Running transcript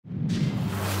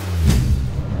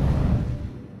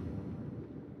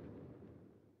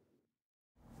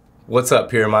What's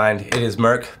up, Pyramind? It is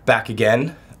Merc back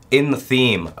again in the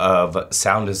theme of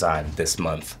sound design this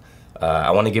month.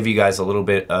 I want to give you guys a little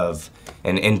bit of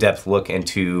an in-depth look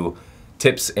into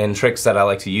tips and tricks that I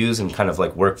like to use and kind of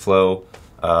like workflow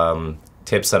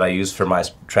tips that I use for my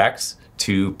tracks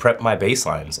to prep my bass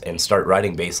lines and start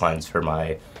writing bass lines for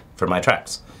my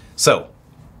tracks. So,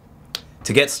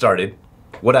 to get started,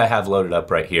 what I have loaded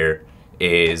up right here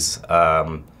is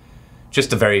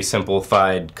just a very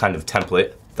simplified kind of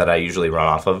template that I usually run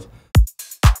off of.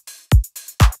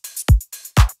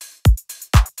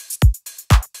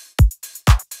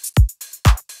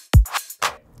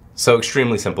 So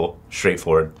extremely simple,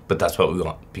 straightforward, but that's what we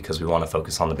want because we want to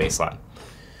focus on the bass line.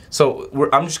 So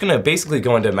I'm just going to basically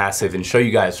go into Massive and show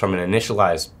you guys from an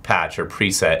initialized patch or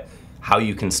preset how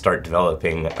you can start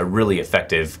developing a really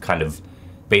effective kind of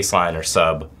bass line or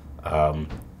sub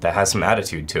that has some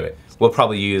attitude to it. We'll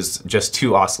probably use just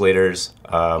 2 oscillators,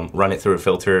 run it through a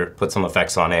filter, put some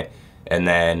effects on it, and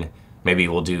then maybe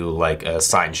we'll do like a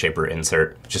sine shaper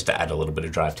insert just to add a little bit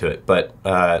of drive to it. But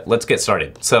let's get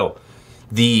started. So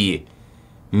the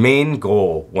main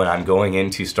goal when I'm going in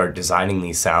to start designing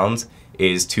these sounds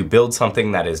is to build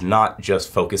something that is not just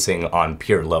focusing on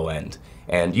pure low end.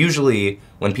 And usually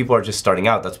when people are just starting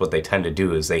out, that's what they tend to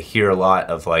do, is they hear a lot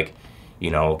of like,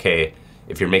 you know, okay,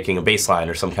 if you're making a bass line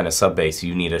or some kind of sub bass,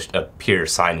 you need a pure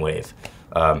sine wave.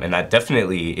 And that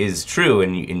definitely is true,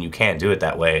 and you can do it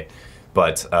that way.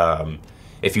 But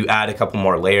if you add a couple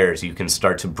more layers, you can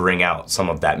start to bring out some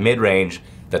of that mid-range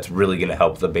that's really gonna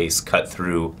help the bass cut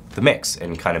through the mix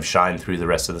and kind of shine through the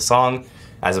rest of the song,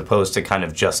 as opposed to kind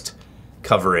of just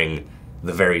covering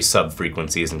the very sub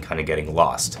frequencies and kind of getting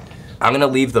lost. I'm gonna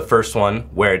leave the first one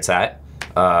where it's at,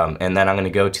 and then I'm gonna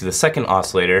go to the second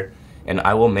oscillator, and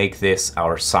I will make this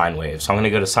our sine wave. So I'm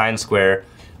gonna go to sine square.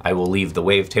 I will leave the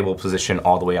wavetable position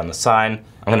all the way on the sine.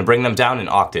 I'm gonna bring them down an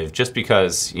octave just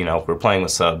because, you know, we're playing with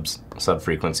sub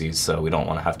frequencies, so we don't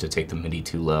wanna have to take the MIDI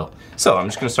too low. So I'm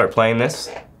just gonna start playing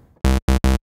this.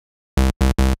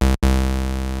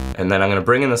 And then I'm gonna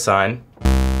bring in the sine.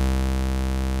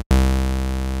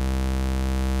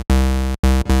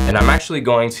 And I'm actually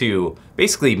going to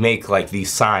basically make like the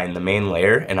sine the main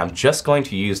layer, and I'm just going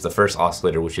to use the first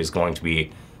oscillator, which is going to be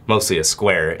mostly a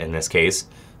square in this case,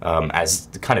 as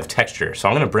the kind of texture. So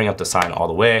I'm going to bring up the sine all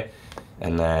the way,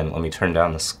 and then let me turn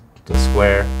down the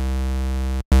square.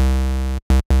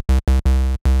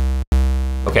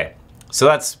 Okay, so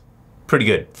that's pretty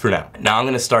good for now. Now I'm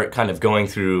going to start kind of going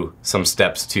through some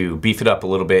steps to beef it up a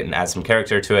little bit and add some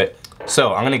character to it.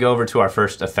 So I'm going to go over to our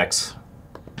first effects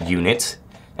unit,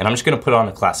 and I'm just gonna put on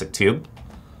a classic tube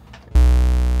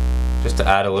just to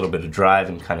add a little bit of drive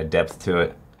and kind of depth to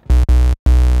it.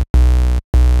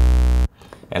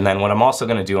 And then what I'm also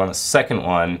gonna do on the second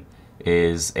one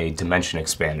is a dimension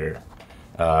expander.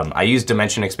 I use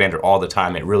dimension expander all the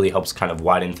time. It really helps kind of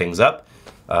widen things up.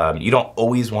 You don't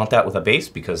always want that with a bass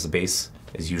because the bass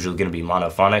is usually gonna be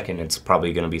monophonic and it's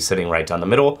probably gonna be sitting right down the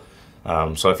middle.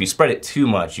 So if you spread it too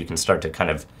much, you can start to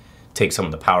kind of take some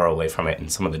of the power away from it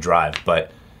and some of the drive,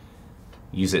 but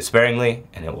use it sparingly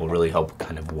and it will really help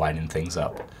kind of widen things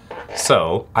up.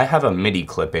 So I have a MIDI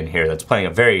clip in here that's playing a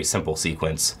very simple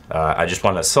sequence. I just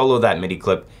want to solo that MIDI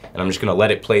clip, and I'm just going to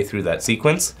let it play through that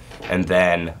sequence and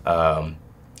then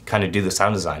kind of do the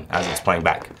sound design as it's playing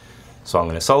back. So I'm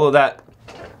going to solo that.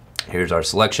 Here's our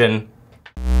selection.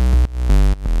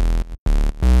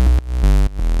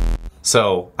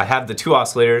 So I have the 2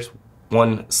 oscillators,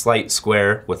 one slight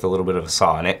square with a little bit of a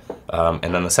saw in it,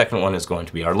 and then the second one is going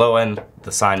to be our low end,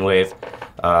 the sine wave.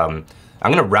 I'm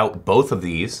going to route both of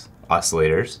these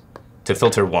oscillators to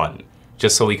filter 1,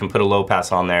 just so we can put a low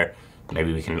pass on there.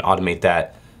 Maybe we can automate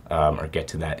that or get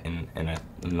to that in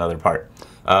another part.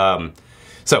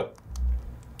 So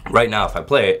right now if I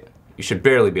play it, you should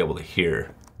barely be able to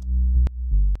hear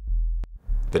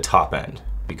the top end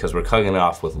because we're cutting it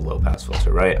off with a low pass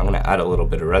filter, right? I'm going to add a little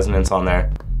bit of resonance on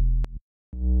there.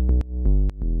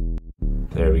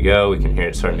 There we go, we can hear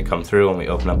it starting to come through when we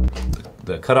open up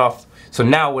the cutoff. So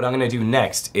now what I'm gonna do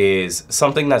next is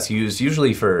something that's used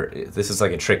usually for, this is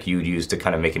like a trick you would use to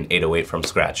kind of make an 808 from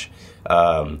scratch.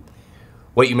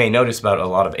 What you may notice about a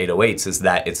lot of 808s is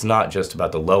that it's not just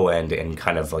about the low end and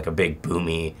kind of like a big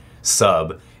boomy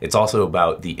sub, it's also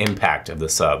about the impact of the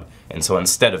sub. And so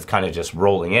instead of kind of just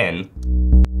rolling in,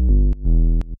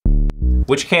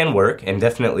 which can work and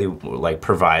definitely like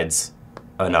provides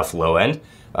enough low end,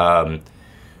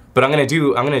 but I'm gonna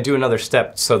do another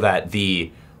step so that the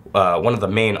one of the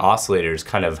main oscillators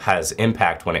kind of has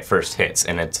impact when it first hits,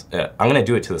 and it's I'm gonna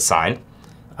do it to the sine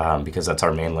because that's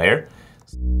our main layer.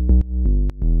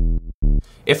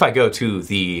 If I go to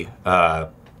the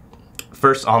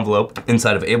first envelope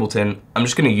inside of Ableton, I'm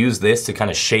just gonna use this to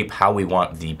kind of shape how we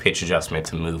want the pitch adjustment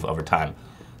to move over time.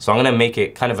 So I'm gonna make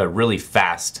it kind of a really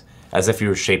fast, as if you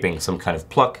were shaping some kind of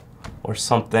pluck or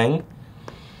something.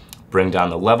 Bring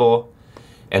down the level.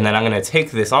 And then I'm gonna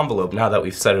take this envelope now that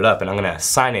we've set it up, and I'm gonna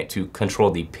assign it to control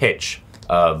the pitch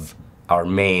of our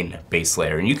main bass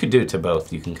layer. And you could do it to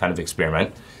both, you can kind of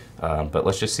experiment, but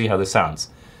let's just see how this sounds.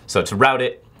 So to route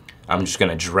it, I'm just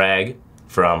gonna drag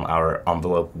from our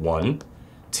envelope 1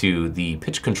 to the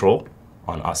pitch control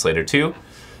on oscillator 2.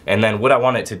 And then what I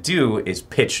want it to do is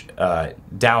pitch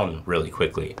down really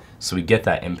quickly so we get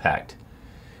that impact.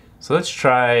 So let's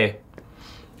try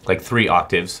like 3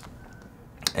 octaves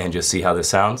and just see how this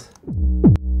sounds.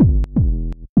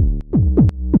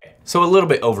 So a little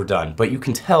bit overdone, but you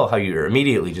can tell how you're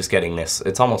immediately just getting this.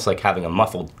 It's almost like having a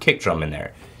muffled kick drum in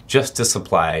there just to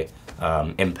supply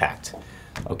impact.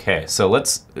 Okay, so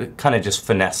let's kind of just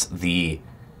finesse the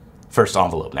first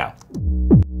envelope now.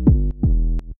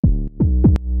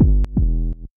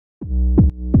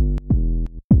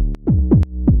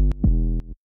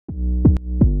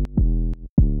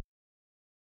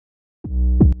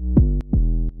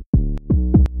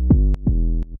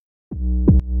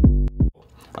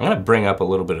 I'm gonna bring up a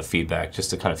little bit of feedback just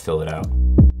to kind of fill it out.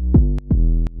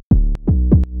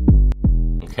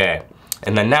 Okay,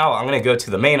 and then now I'm gonna go to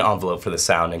the main envelope for the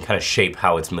sound and kind of shape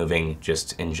how it's moving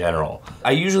just in general.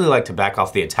 I usually like to back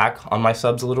off the attack on my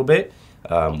subs a little bit.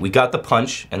 We got the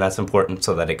punch, and that's important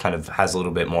so that it kind of has a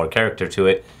little bit more character to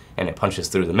it and it punches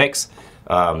through the mix.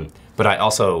 But I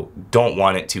also don't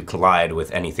want it to collide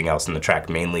with anything else in the track,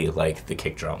 mainly like the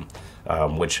kick drum,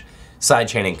 which side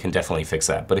chaining can definitely fix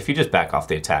that. But if you just back off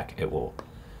the attack, it will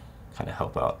kind of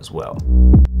help out as well.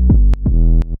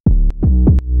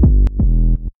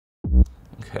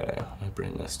 Okay, let me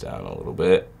bring this down a little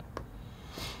bit.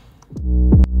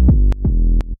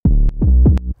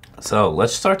 So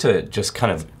let's start to just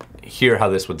kind of hear how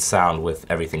this would sound with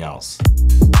everything else.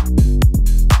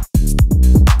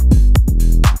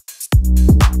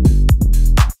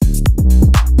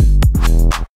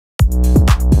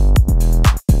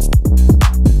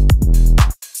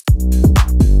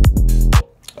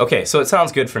 Okay, so it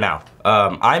sounds good for now.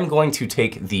 I'm going to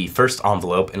take the first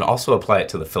envelope and also apply it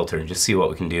to the filter and just see what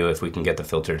we can do if we can get the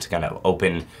filter to kind of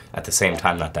open at the same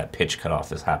time that pitch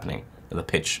cutoff is happening, or the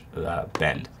pitch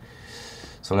bend.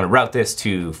 So I'm gonna route this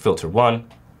to filter 1.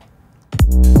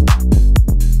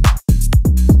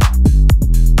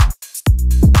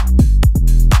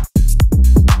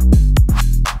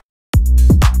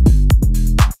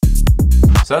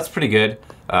 So that's pretty good.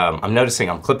 I'm noticing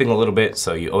I'm clipping a little bit,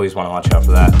 so you always want to watch out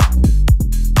for that.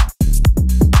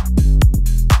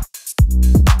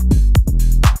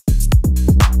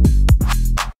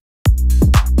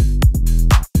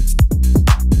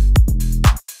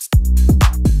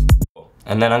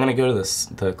 And then I'm going to go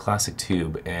to the classic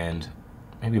tube and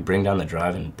maybe bring down the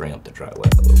drive and bring up the dry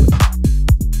wet a little bit.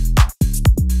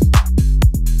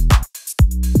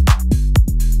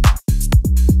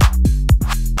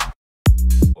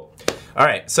 All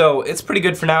right, so it's pretty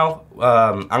good for now.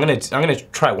 I'm gonna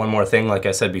try one more thing, like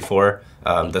I said before.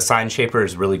 The sine shaper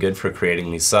is really good for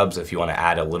creating these subs if you want to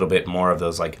add a little bit more of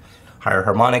those like higher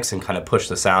harmonics and kind of push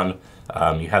the sound.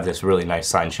 You have this really nice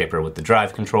sine shaper with the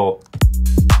drive control.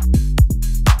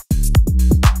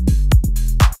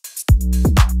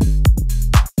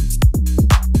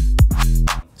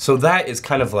 So that is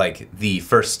kind of like the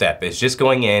first step, is just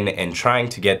going in and trying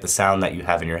to get the sound that you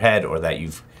have in your head, or that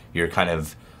you're kind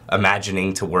of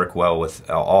imagining to work well with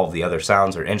all of the other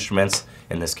sounds or instruments,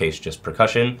 in this case just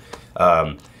percussion.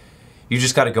 You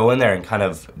just got to go in there and kind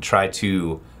of try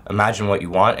to imagine what you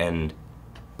want and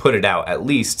put it out at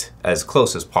least as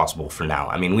close as possible for now.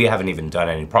 I mean, we haven't even done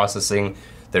any processing.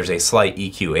 There's a slight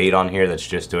EQ8 on here that's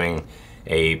just doing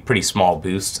a pretty small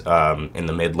boost in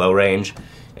the mid-low range,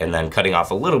 and then cutting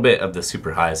off a little bit of the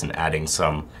super highs and adding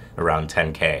some around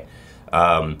 10K.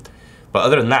 But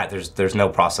other than that, there's no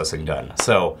processing done.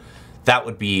 So that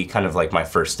would be kind of like my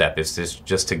first step, is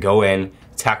just to go in,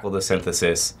 tackle the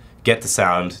synthesis, get the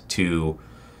sound to,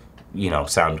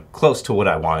 sound close to what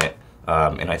I want it.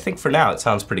 And I think for now it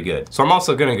sounds pretty good. So I'm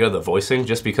also gonna go to the voicing,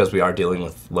 just because we are dealing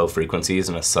with low frequencies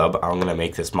in a sub. I'm gonna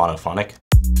make this monophonic.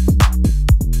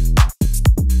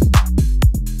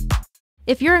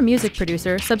 If you're a music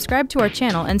producer, subscribe to our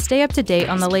channel and stay up to date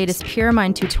on the latest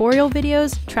Pyramind tutorial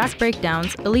videos, track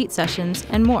breakdowns, elite sessions,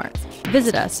 and more.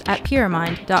 Visit us at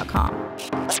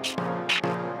pyramind.com.